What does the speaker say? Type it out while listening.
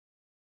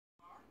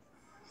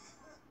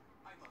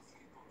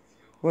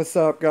What's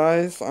up,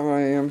 guys? I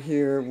am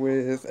here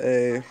with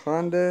a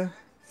Honda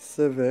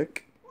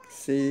Civic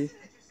CRX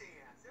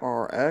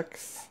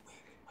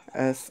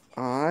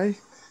SI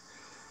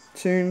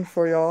tune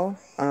for y'all.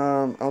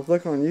 I was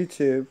looking on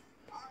YouTube.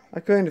 I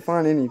couldn't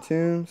find any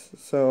tunes,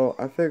 so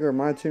I figured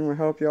my tune would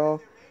help y'all.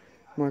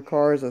 My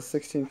car is a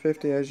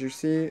 1650 as you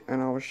see,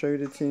 and I will show you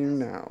the tune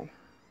now.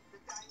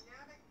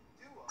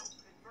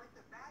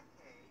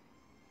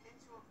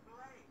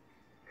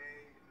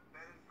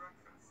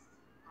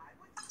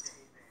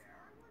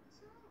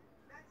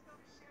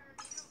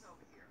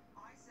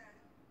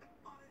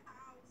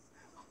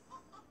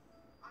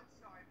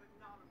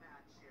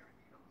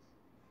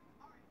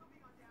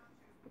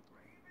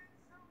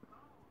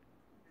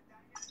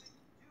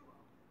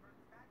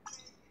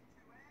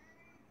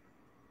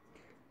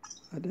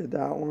 I did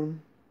that one.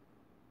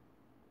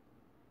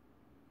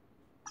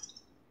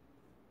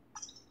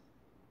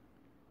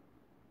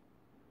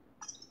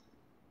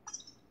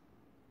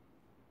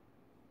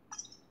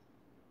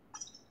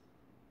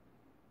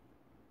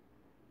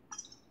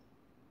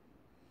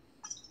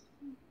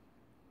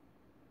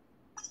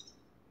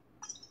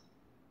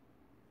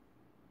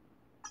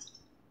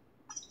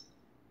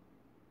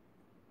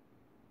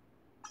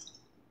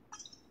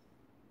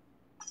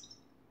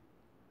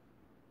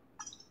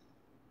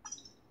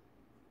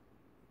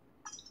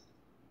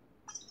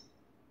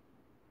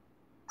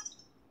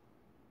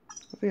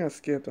 I think I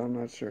skipped, I'm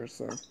not sure,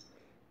 so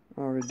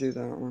I'll redo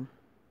that one.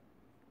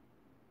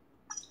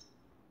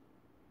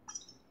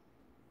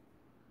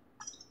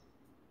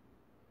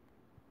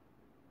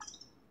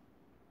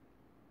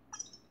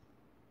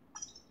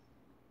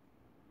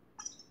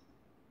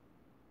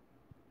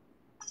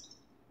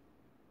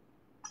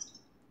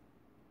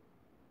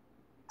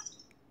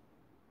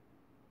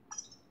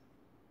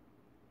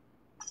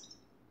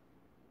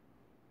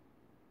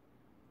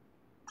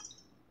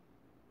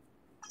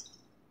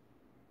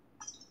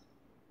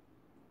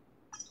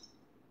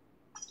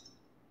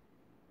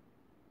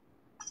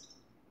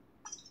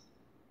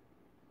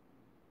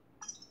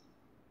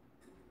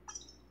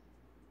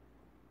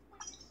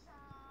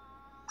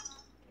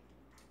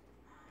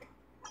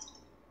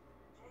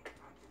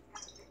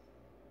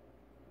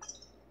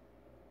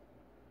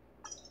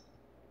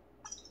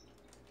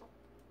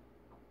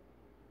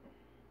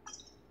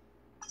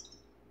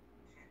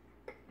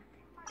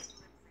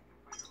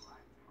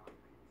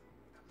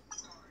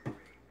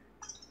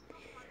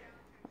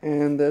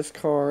 And this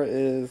car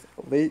is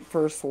late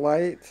first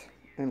light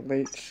and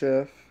late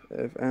shift,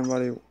 if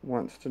anybody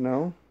wants to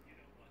know.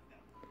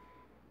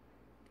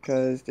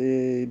 Because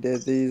they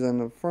did these in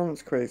the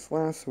performance crates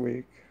last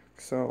week.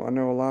 So I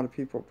know a lot of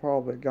people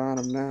probably got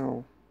them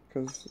now.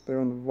 Because they're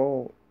in the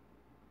vault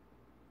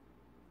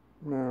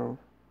now.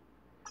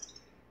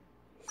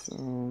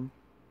 So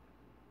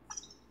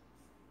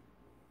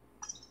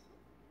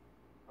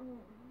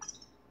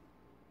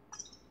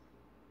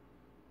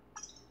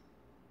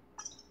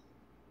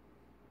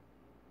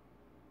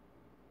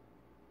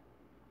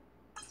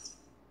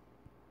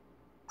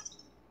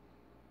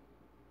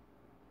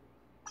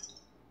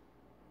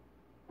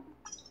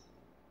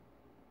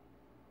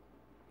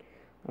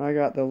I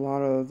got a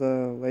lot of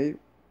the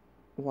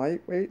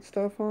lightweight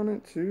stuff on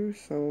it too.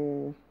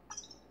 So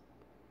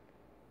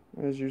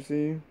as you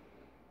see.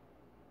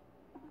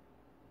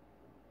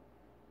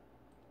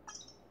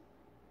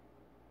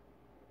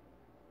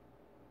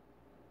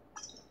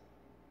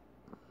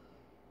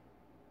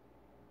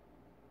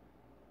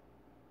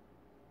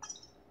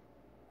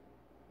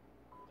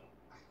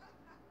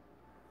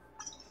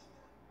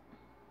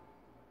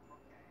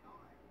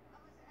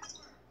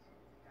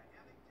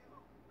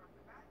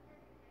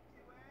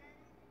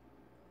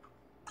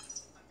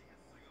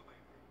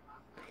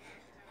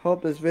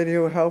 Hope this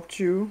video helped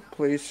you.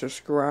 Please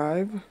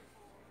subscribe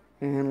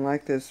and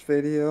like this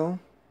video.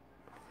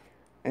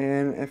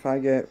 And if I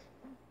get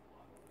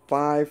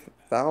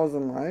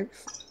 5,000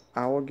 likes,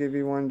 I will give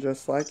you one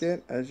just like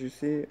it. As you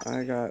see,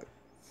 I got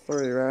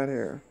 30 right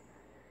here.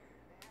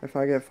 If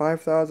I get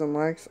 5,000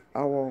 likes,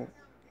 I will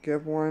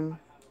give one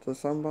to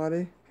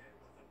somebody.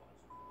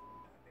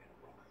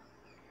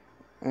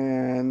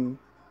 And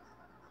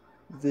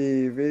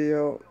the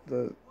video,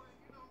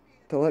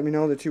 to let me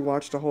know that you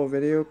watched the whole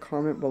video,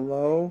 comment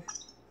below.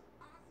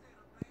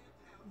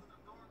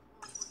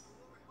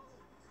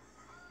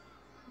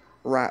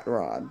 Rat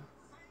Rod.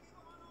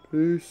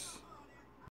 Peace.